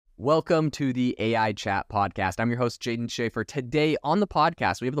Welcome to the AI Chat podcast. I'm your host, Jaden Schaefer. Today on the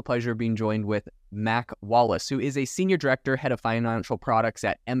podcast, we have the pleasure of being joined with Mack Wallace, who is a Senior Director, Head of Financial Products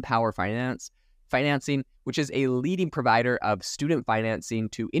at MPOWER Financing, which is a leading provider of student financing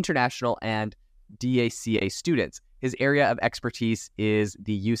to international and DACA students. His area of expertise is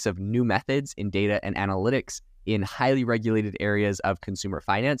the use of new methods in data and analytics in highly regulated areas of consumer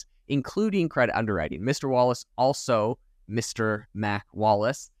finance, including credit underwriting. Mr. Wallace, also Mr. Mack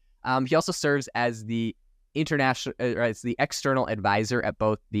Wallace. He also serves as the external advisor at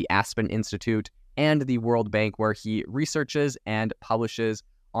both the Aspen Institute and the World Bank, where he researches and publishes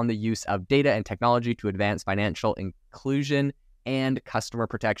on the use of data and technology to advance financial inclusion and customer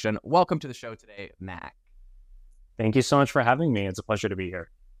protection. Welcome to the show today, Mack. Thank you so much for having me. It's a pleasure to be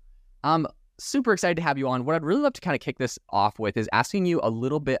here. I'm super excited to have you on. What I'd really love to kind of kick this off with is asking you a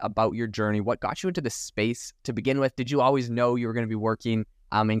little bit about your journey. What got you into this space to begin with? Did you always know you were going to be working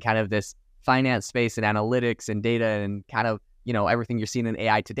in kind of this finance space and analytics and data and kind of, everything you're seeing in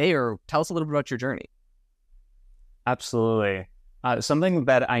AI today? Or tell us a little bit about your journey. Absolutely. Something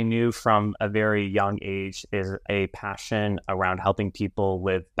that I knew from a very young age is a passion around helping people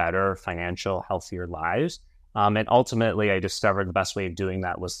live better, financial, healthier lives. And ultimately, I discovered the best way of doing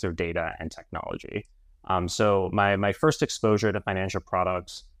that was through data and technology. So my first exposure to financial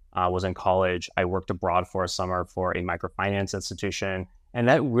products was in college. I worked abroad for a summer for a microfinance institution. And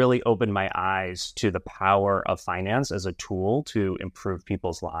that really opened my eyes to the power of finance as a tool to improve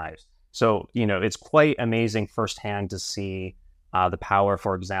people's lives. So, it's quite amazing firsthand to see the power,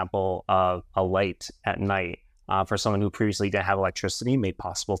 for example, of a light at night for someone who previously didn't have electricity made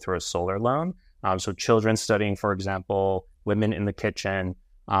possible through a solar loan. So children studying, for example, women in the kitchen.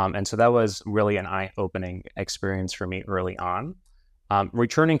 And so that was really an eye-opening experience for me early on.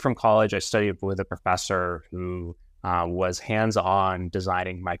 Returning from college, I studied with a professor who was hands-on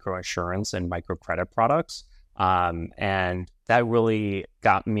designing microinsurance and microcredit products. And that really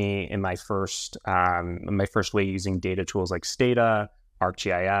got me in my first way using data tools like Stata,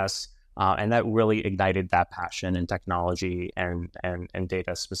 ArcGIS, and that really ignited that passion in technology and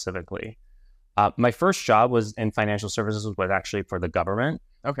data specifically. My first job was in financial services, was actually for the government.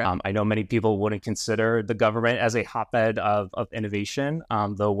 Okay. I know many people wouldn't consider the government as a hotbed of innovation,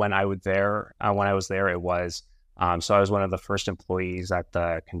 though when I was there, it was. So I was one of the first employees at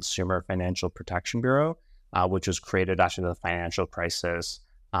the Consumer Financial Protection Bureau, which was created after the financial crisis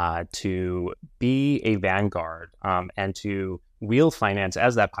to be a vanguard and to wield finance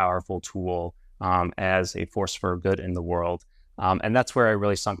as that powerful tool as a force for good in the world. And that's where I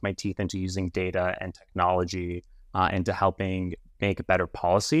really sunk my teeth into using data and technology into helping make a better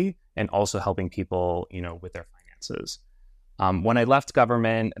policy and also helping people, with their finances. When I left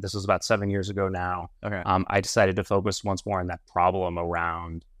government, this was about 7 years ago now, Okay. I decided to focus once more on that problem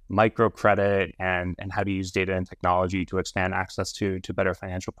around microcredit and how to use data and technology to expand access to better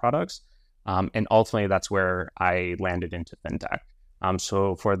financial products. And ultimately, that's where I landed into fintech.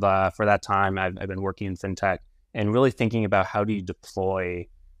 So for that time, I've been working in fintech and really thinking about how do you deploy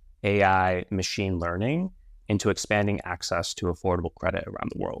AI machine learning into expanding access to affordable credit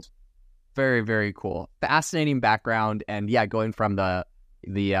around the world. Very, very cool. Fascinating background. And yeah, going from the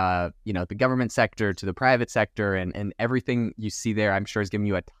government sector to the private sector and everything you see there, I'm sure has given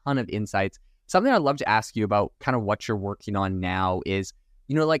you a ton of insights. Something I'd love to ask you about kind of what you're working on now is,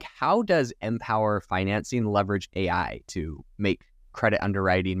 how does MPOWER Financing leverage AI to make credit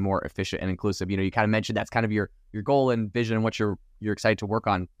underwriting more efficient and inclusive? You kind of mentioned that's kind of your goal and vision and what you're excited to work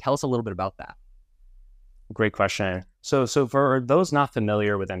on. Tell us a little bit about that. Great question. So for those not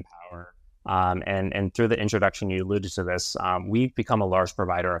familiar with MPOWER, and through the introduction, you alluded to this, we've become a large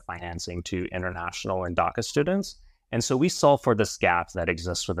provider of financing to international and DACA students. And so we solve for this gap that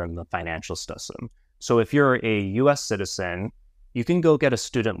exists within the financial system. So if you're a US citizen, you can go get a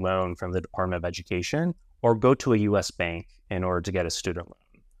student loan from the Department of Education or go to a US bank in order to get a student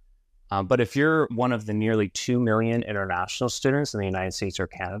loan. But if you're one of the nearly 2 million international students in the United States or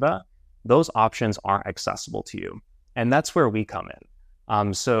Canada, those options aren't accessible to you. And that's where we come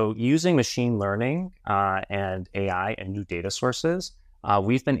in. So using machine learning and AI and new data sources,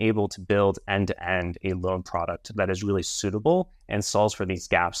 we've been able to build end-to-end a loan product that is really suitable and solves for these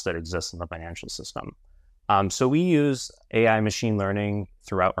gaps that exist in the financial system. So we use AI machine learning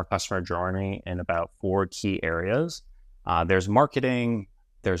throughout our customer journey in about 4 key areas. There's marketing,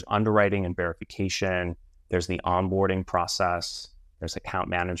 there's underwriting and verification, there's the onboarding process, there's account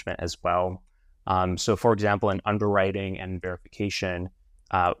management as well. So for example, in underwriting and verification,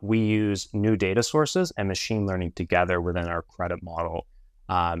 we use new data sources and machine learning together within our credit model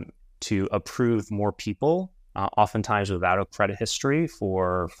to approve more people oftentimes without a credit history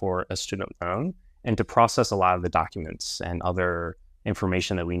for a student loan, and to process a lot of the documents and other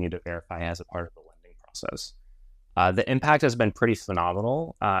information that we need to verify as a part of the lending process. The impact has been pretty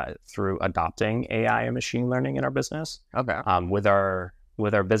phenomenal through adopting AI and machine learning in our business. Okay. With our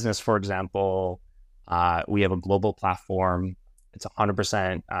business, for example, we have a global platform. It's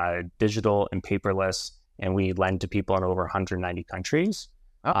 100% digital and paperless, and we lend to people in over 190 countries.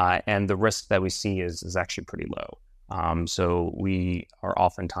 Oh. And the risk that we see is actually pretty low. So we are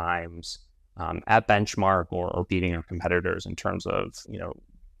oftentimes at benchmark or beating our competitors in terms of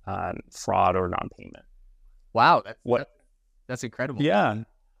fraud or non-payment. Wow, that's incredible.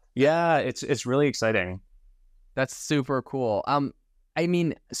 Yeah, it's really exciting. That's super cool. I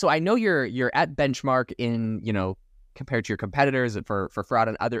mean, so I know you're at benchmark in compared to your competitors for fraud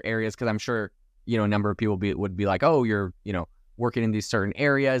in other areas, because I'm sure a number of people would be like, oh, you're working in these certain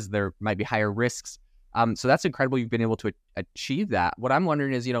areas, there might be higher risks. So that's incredible you've been able to achieve that. What I'm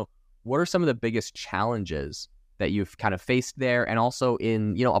wondering is, what are some of the biggest challenges that you've kind of faced there, and also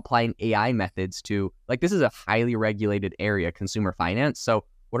in applying AI methods to, like, this is a highly regulated area, consumer finance. So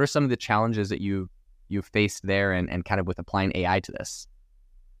what are some of the challenges that you've faced there and kind of with applying AI to this?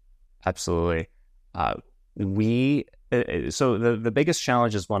 Absolutely. So the biggest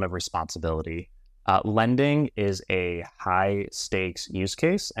challenge is one of responsibility. Lending is a high stakes use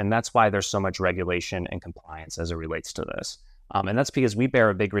case, and that's why there's so much regulation and compliance as it relates to this. And that's because we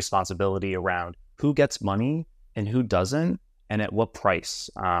bear a big responsibility around who gets money and who doesn't, and at what price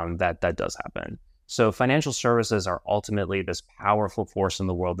that does happen. So financial services are ultimately this powerful force in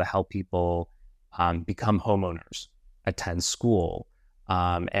the world to help people become homeowners, attend school,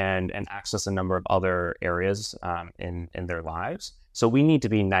 and access a number of other areas in their lives. So we need to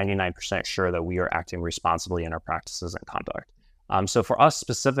be 99% sure that we are acting responsibly in our practices and conduct. So for us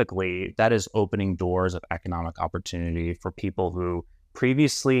specifically, that is opening doors of economic opportunity for people who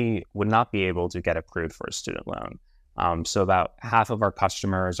previously would not be able to get approved for a student loan. So about half of our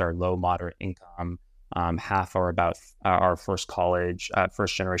customers are low, moderate income. Half are about our first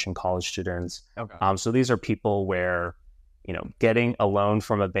generation college students. Okay. So these are people where, getting a loan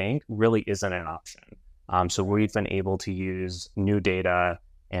from a bank really isn't an option. So we've been able to use new data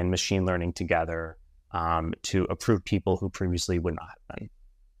and machine learning together to approve people who previously would not have been.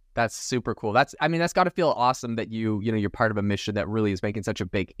 That's super cool. That's got to feel awesome that you're part of a mission that really is making such a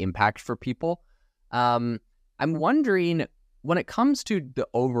big impact for people. I'm wondering, when it comes to the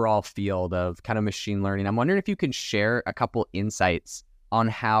overall field of kind of machine learning, I'm wondering if you can share a couple insights on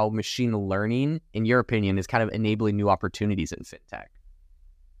how machine learning, in your opinion, is kind of enabling new opportunities in fintech.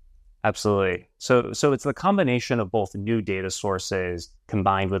 Absolutely. So it's the combination of both new data sources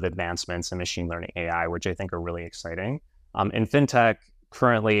combined with advancements in machine learning AI, which I think are really exciting. In fintech,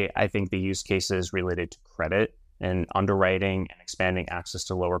 currently, I think the use cases related to credit and underwriting and expanding access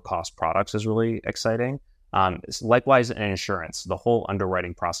to lower cost products is really exciting. Likewise, in insurance, the whole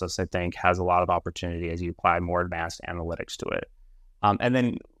underwriting process, I think, has a lot of opportunity as you apply more advanced analytics to it. And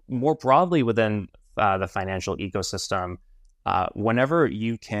then more broadly within the financial ecosystem, whenever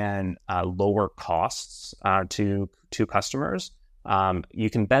you can lower costs to customers, you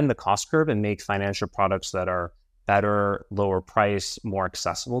can bend the cost curve and make financial products that are better, lower price, more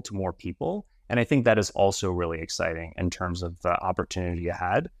accessible to more people. And I think that is also really exciting in terms of the opportunity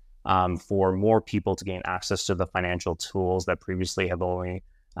ahead for more people to gain access to the financial tools that previously have only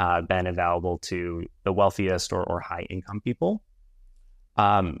been available to the wealthiest or high income people.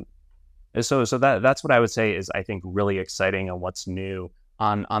 So that's what I would say is, I think, really exciting and what's new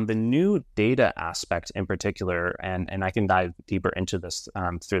on the new data aspect in particular. And I can dive deeper into this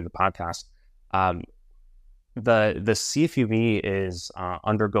through the podcast. The CFPB is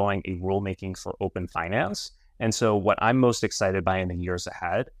undergoing a rulemaking for open finance. And so what I'm most excited by in the years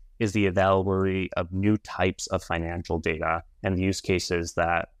ahead is the availability of new types of financial data and the use cases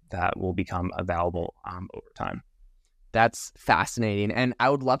that will become available over time. That's fascinating. And I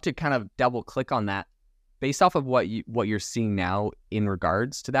would love to kind of double click on that. Based off of what you're seeing now in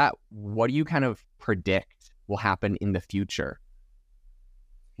regards to that, what do you kind of predict will happen in the future?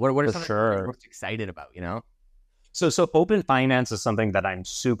 What are some you're most excited about, So open finance is something that I'm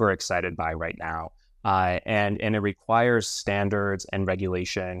super excited by right now. And it requires standards and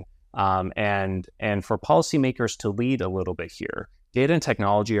regulation and for policymakers to lead a little bit here. Data and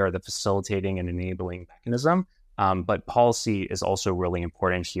technology are the facilitating and enabling mechanism. But policy is also really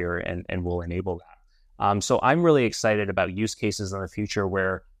important here and will enable that. So I'm really excited about use cases in the future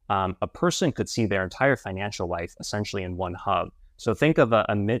where a person could see their entire financial life essentially in one hub. So think of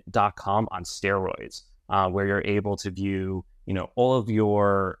a mint.com on steroids, where you're able to view all of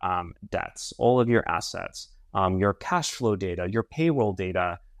your debts, all of your assets, your cash flow data, your payroll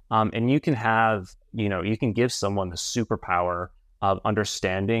data, and you can have, you can give someone the superpower of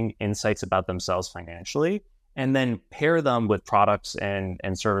understanding insights about themselves financially, and then pair them with products and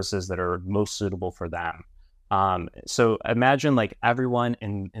services that are most suitable for them. So imagine like everyone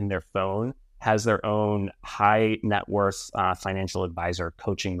in their phone has their own high net worth financial advisor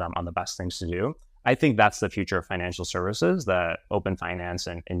coaching them on the best things to do. I think that's the future of financial services that open finance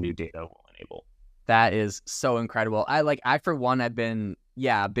and new data will enable. That is so incredible. I for one, I've been,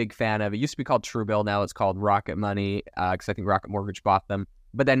 a big fan of it. Used to be called Truebill. Now it's called Rocket Money because I think Rocket Mortgage bought them.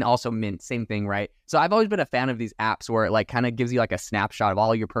 But then also Mint, same thing, right? So I've always been a fan of these apps where it like kind of gives you like a snapshot of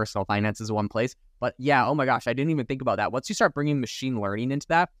all your personal finances in one place. But yeah, oh my gosh, I didn't even think about that. Once you start bringing machine learning into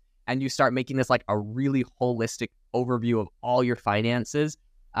that and you start making this like a really holistic overview of all your finances.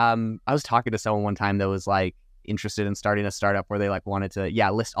 I was talking to someone one time that was like interested in starting a startup where they like wanted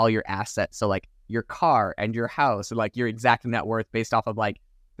to, list all your assets. So like your car and your house and like your exact net worth based off of like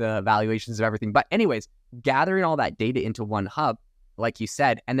the valuations of everything. But anyways, gathering all that data into one hub, like you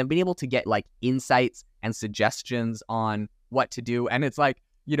said, and then being able to get like insights and suggestions on what to do. And it's like,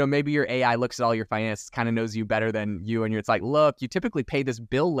 maybe your AI looks at all your finances, kind of knows you better than you. And it's like, look, you typically pay this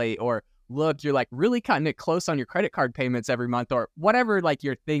bill late, or look, you're like really cutting it close on your credit card payments every month, or whatever like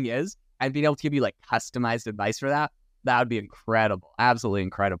your thing is. And being able to give you like customized advice for that would be incredible. Absolutely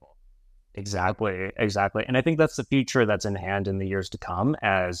incredible. Exactly. And I think that's the future that's in hand in the years to come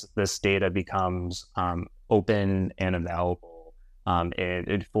as this data becomes open and available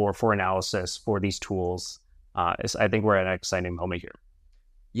for analysis for these tools. I think we're at an exciting moment here.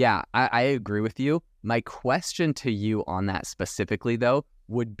 Yeah, I agree with you. My question to you on that specifically, though,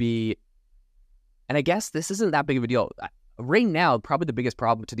 would be, and I guess this isn't that big of a deal. Right now, probably the biggest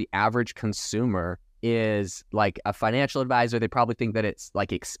problem to the average consumer is like a financial advisor. They probably think that it's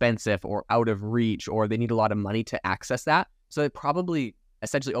like expensive or out of reach, or they need a lot of money to access that. So it probably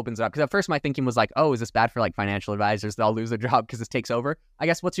essentially opens it up. Because at first my thinking was like, oh, is this bad for like financial advisors? They'll lose their job because this takes over. I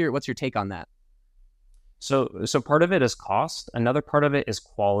guess what's your take on that? So part of it is cost. Another part of it is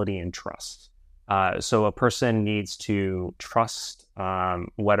quality and trust. So a person needs to trust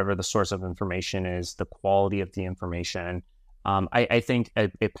whatever the source of information is, the quality of the information. I think a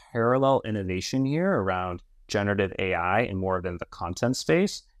parallel innovation here around generative AI and more than the content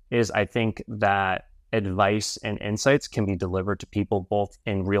space is I think that advice and insights can be delivered to people both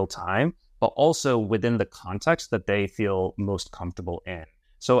in real time, but also within the context that they feel most comfortable in.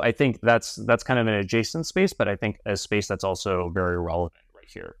 So I think that's kind of an adjacent space, but I think a space that's also very relevant right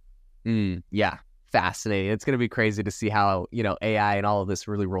here. Yeah, fascinating. It's going to be crazy to see how, AI and all of this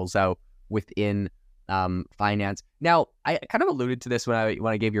really rolls out within finance. Now, I kind of alluded to this when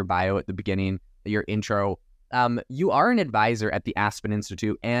I gave your bio at the beginning, your intro. You are an advisor at the Aspen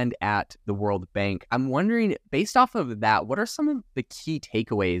Institute and at the World Bank. I'm wondering, based off of that, what are some of the key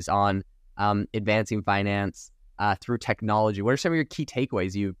takeaways on advancing finance through technology? What are some of your key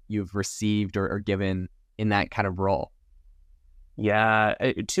takeaways you've received or given in that kind of role? Yeah,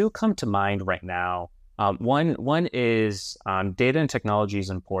 two come to mind right now. One is data and technology is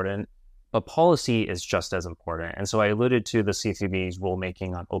important, but policy is just as important. And so I alluded to the CFPB's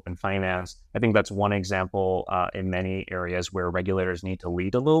rulemaking on open finance. I think that's one example in many areas where regulators need to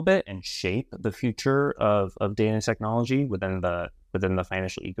lead a little bit and shape the future of data and technology within the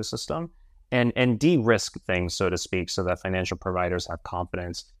financial ecosystem and de-risk things, so to speak, so that financial providers have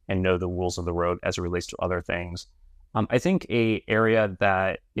confidence and know the rules of the road as it relates to other things. I think a area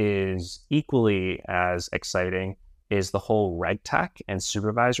that is equally as exciting is the whole RegTech and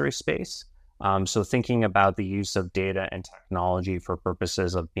supervisory space. So thinking about the use of data and technology for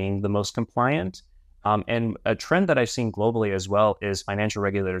purposes of being the most compliant. And a trend that I've seen globally as well is financial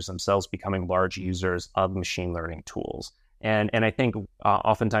regulators themselves becoming large users of machine learning tools. And I think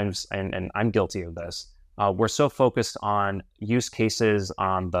oftentimes, and I'm guilty of this, we're so focused on use cases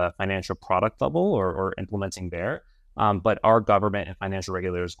on the financial product level or implementing there. But our government and financial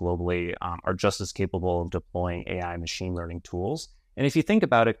regulators globally are just as capable of deploying AI machine learning tools. And if you think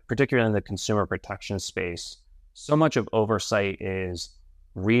about it, particularly in the consumer protection space, so much of oversight is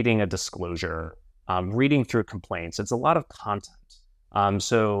reading a disclosure, reading through complaints. It's a lot of content.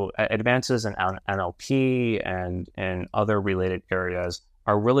 So advances in NLP and other related areas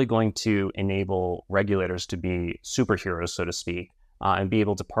are really going to enable regulators to be superheroes, so to speak, and be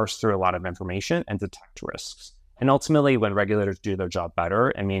able to parse through a lot of information and detect risks. And ultimately, when regulators do their job better,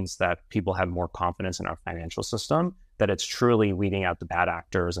 it means that people have more confidence in our financial system, that it's truly weeding out the bad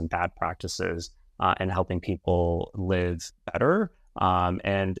actors and bad practices and helping people live better.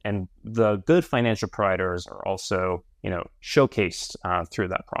 And the good financial providers are also, showcased through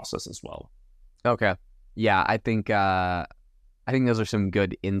that process as well. Okay. Yeah, I think those are some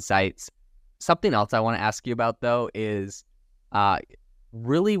good insights. Something else I want to ask you about though is uh,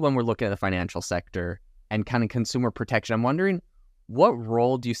 really when we're looking at the financial sector and kind of consumer protection, I'm wondering what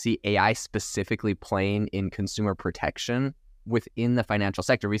role do you see AI specifically playing in consumer protection within the financial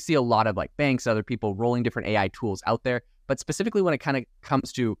sector? We see a lot of like banks, other people rolling different AI tools out there, but specifically when it kind of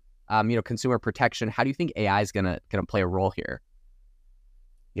comes to consumer protection, how do you think AI is gonna play a role here?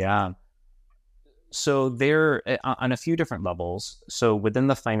 Yeah. So there on a few different levels. So within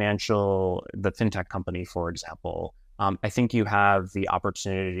the fintech company, for example, I think you have the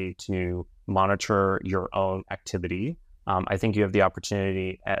opportunity to monitor your own activity. I think you have the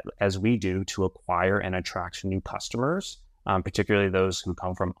opportunity, as we do, to acquire and attract new customers, particularly those who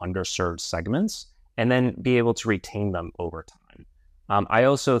come from underserved segments, and then be able to retain them over time. I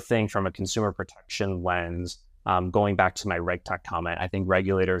also think from a consumer protection lens, going back to my RegTech comment, I think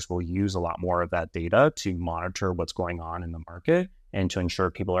regulators will use a lot more of that data to monitor what's going on in the market and to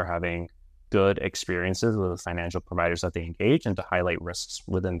ensure people are having good experiences with the financial providers that they engage and to highlight risks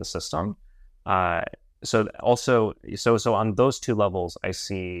within the system. So on those two levels, I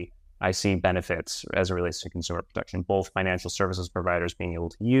see benefits as it relates to consumer protection, both financial services providers being able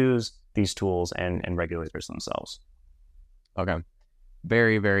to use these tools and regulators themselves. Okay,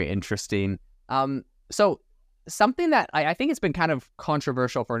 very, very interesting. So something that I think it's been kind of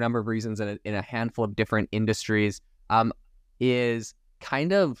controversial for a number of reasons in a handful of different industries is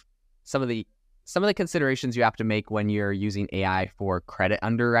kind of some of the considerations you have to make when you're using AI for credit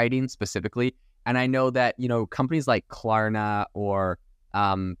underwriting specifically. And I know that, companies like Klarna or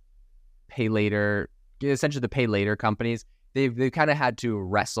Pay Later, essentially the Pay Later companies, they've kind of had to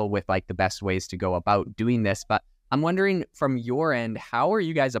wrestle with like the best ways to go about doing this. But I'm wondering from your end, how are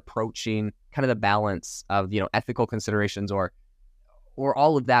you guys approaching kind of the balance of, ethical considerations or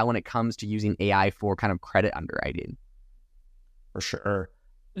all of that when it comes to using AI for kind of credit underwriting? For sure.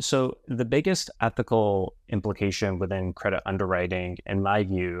 So the biggest ethical implication within credit underwriting, in my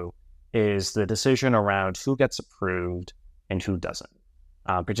view, is the decision around who gets approved and who doesn't,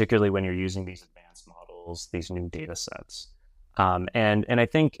 particularly when you're using these advanced models, these new data sets. And I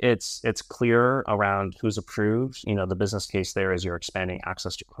think it's clear around who's approved. The business case there is you're expanding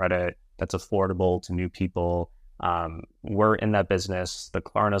access to credit that's affordable to new people. We're in that business. The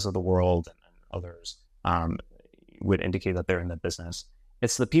Klarnas of the world and others would indicate that they're in that business.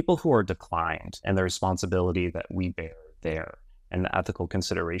 It's the people who are declined and the responsibility that we bear there and the ethical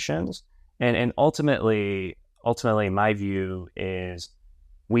considerations. And ultimately, my view is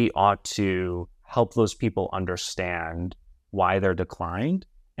we ought to help those people understand why they're declined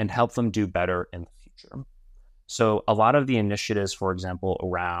and help them do better in the future. So a lot of the initiatives, for example,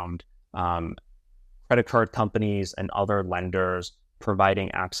 around credit card companies and other lenders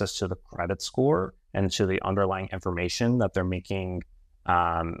providing access to the credit score and to the underlying information that they're making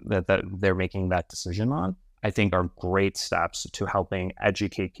that they're making that decision on, I think are great steps to helping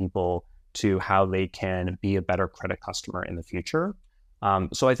educate people to how they can be a better credit customer in the future.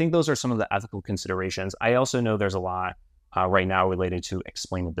 So I think those are some of the ethical considerations. I also know there's a lot right now related to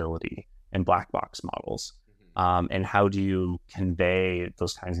explainability and black box models. And how do you convey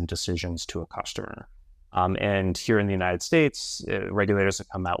those kinds of decisions to a customer? And here in the United States, regulators have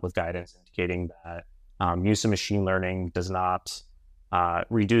come out with guidance indicating that use of machine learning does not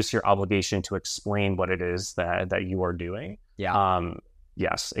reduce your obligation to explain what it is that you are doing. Yeah.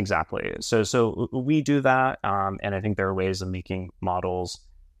 Yes, exactly. So we do that. And I think there are ways of making models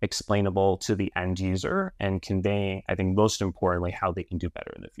explainable to the end user and conveying, I think most importantly, how they can do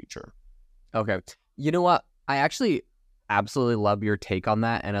better in the future. Okay. You know what? I actually absolutely love your take on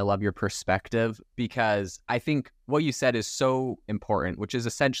that. And I love your perspective because I think what you said is so important, which is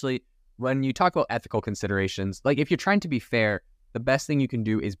essentially when you talk about ethical considerations, like if you're trying to be fair, the best thing you can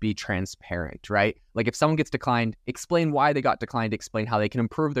do is be transparent, right? Like if someone gets declined, explain why they got declined, explain how they can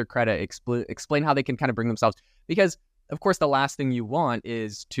improve their credit, explain how they can kind of bring themselves. Because of course, the last thing you want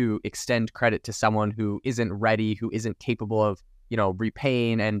is to extend credit to someone who isn't ready, who isn't capable of,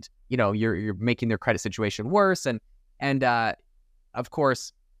 repaying, and, you're making their credit situation worse. And of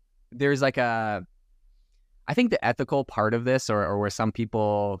course, there's like I think the ethical part of this or where some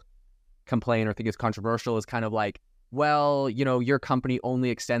people complain or think it's controversial is kind of like, well, your company only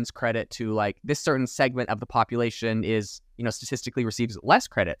extends credit to like this certain segment of the population is, statistically receives less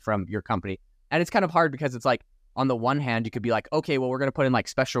credit from your company. And it's kind of hard because it's like, on the one hand, you could be like, okay, well, we're going to put in like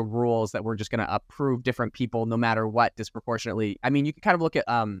special rules that we're just going to approve different people no matter what disproportionately. I mean, you could kind of look at,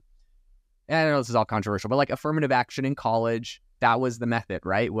 and I know this is all controversial, but like affirmative action in college, that was the method,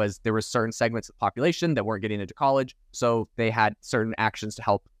 right? There were certain segments of the population that weren't getting into college. So they had certain actions to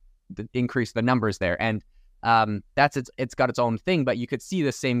help increase the numbers there. And it's got its own thing, but you could see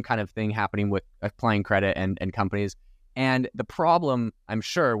the same kind of thing happening with applying credit and companies. And the problem, I'm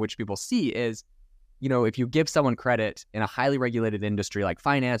sure, which people see is, if you give someone credit in a highly regulated industry like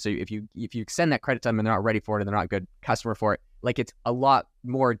finance, or if you extend that credit to them and they're not ready for it and they're not a good customer for it, like it's a lot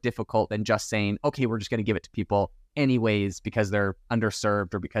more difficult than just saying, okay, we're just going to give it to people anyways because they're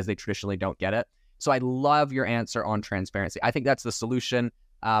underserved or because they traditionally don't get it. So I love your answer on transparency. I think that's the solution.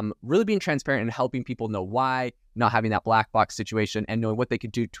 Really being transparent and helping people know why, not having that black box situation, and knowing what they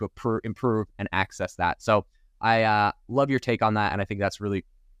could do to improve and access that. So I love your take on that, and I think that's really,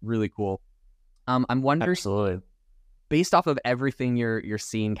 really cool. I'm wondering, absolutely, based off of everything you're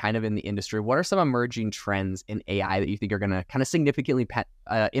seeing kind of in the industry, what are some emerging trends in AI that you think are going to kind of significantly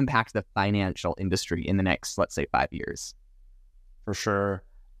impact the financial industry in the next, let's say, 5 years? For sure.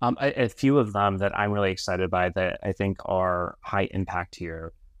 A few of them that I'm really excited by that I think are high impact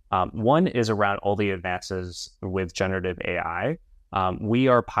here. One is around all the advances with generative AI. We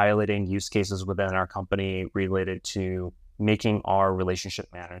are piloting use cases within our company related to making our relationship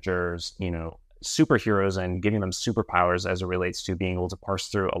managers, superheroes and giving them superpowers as it relates to being able to parse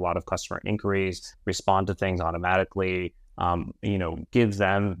through a lot of customer inquiries, respond to things automatically, give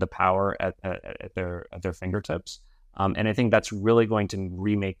them the power at their fingertips. And I think that's really going to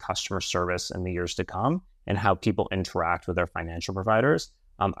remake customer service in the years to come and how people interact with their financial providers.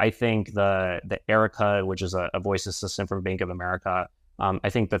 I think the Erica, which is a voice assistant from Bank of America,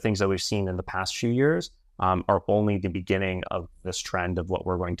 I think the things that we've seen in the past few years are only the beginning of this trend of what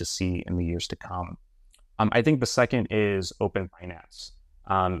we're going to see in the years to come. I think the second is open finance.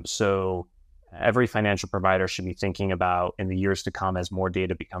 So every financial provider should be thinking about, in the years to come as more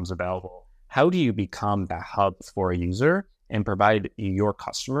data becomes available, how do you become the hub for a user and provide your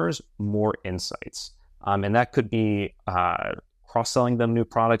customers more insights? And that could be cross-selling them new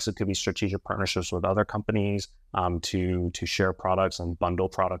products. It could be strategic partnerships with other companies to share products and bundle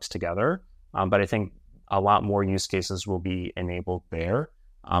products together. But I think a lot more use cases will be enabled there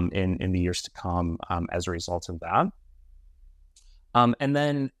in the years to come as a result of that. And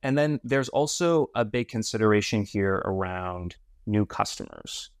then there's also a big consideration here around new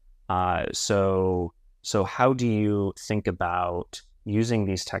customers. So how do you think about using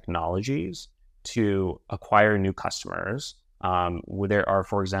these technologies to acquire new customers? There are,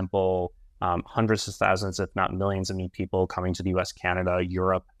 for example, hundreds of thousands, if not millions of new people coming to the US, Canada,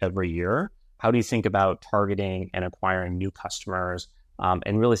 Europe every year. How do you think about targeting and acquiring new customers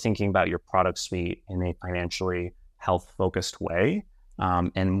and really thinking about your product suite in a financially health-focused way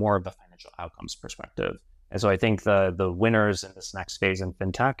and more of a financial outcomes perspective? And so I think the winners in this next phase in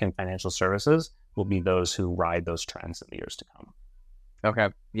fintech and financial services will be those who ride those trends in the years to come. Okay.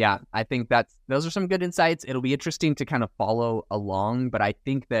 Yeah, I think those are some good insights. It'll be interesting to kind of follow along, but I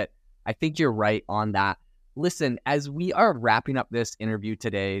think you're right on that. Listen, as we are wrapping up this interview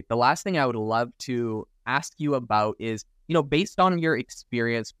today, the last thing I would love to ask you about is, based on your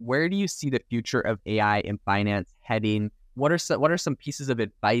experience, where do you see the future of AI in finance heading? What are some pieces of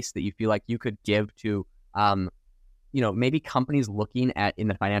advice that you feel like you could give to, maybe companies looking at in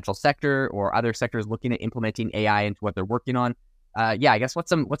the financial sector or other sectors looking at implementing AI into what they're working on? I guess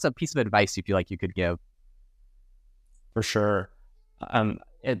what's a piece of advice you feel like you could give? For sure.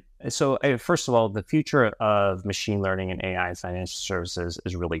 First of all, the future of machine learning and AI in financial services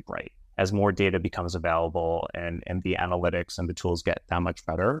is really bright as more data becomes available and the analytics and the tools get that much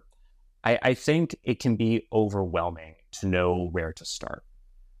better. I think it can be overwhelming to know where to start.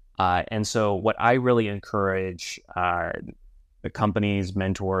 And so what I really encourage the companies,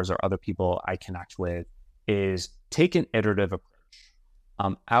 mentors, or other people I connect with is take an iterative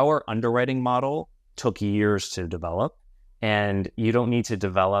approach. Our underwriting model took years to develop. And you don't need to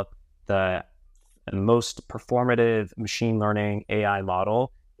develop the most performative machine learning AI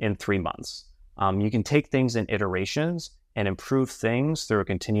model in 3 months. You can take things in iterations and improve things through a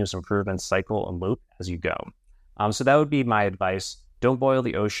continuous improvement cycle and loop as you go. So that would be my advice. Don't boil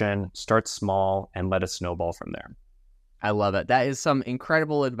the ocean, start small, and let it snowball from there. I love it. That is some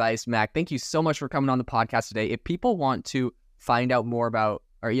incredible advice, Mack. Thank you so much for coming on the podcast today. If people want to find out more about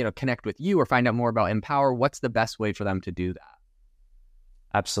or connect with you or find out more about MPOWER, what's the best way for them to do that?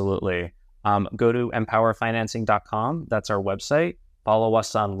 Absolutely. Go to MPOWERfinancing.com. That's our website. Follow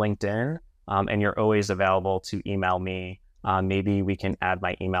us on LinkedIn, and you're always available to email me. Maybe we can add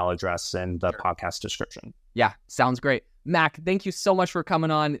my email address in the podcast description. Yeah, sounds great. Mack, thank you so much for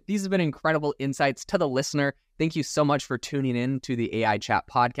coming on. These have been incredible insights to the listener. Thank you so much for tuning in to the AI Chat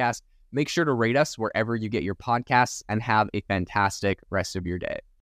podcast. Make sure to rate us wherever you get your podcasts and have a fantastic rest of your day.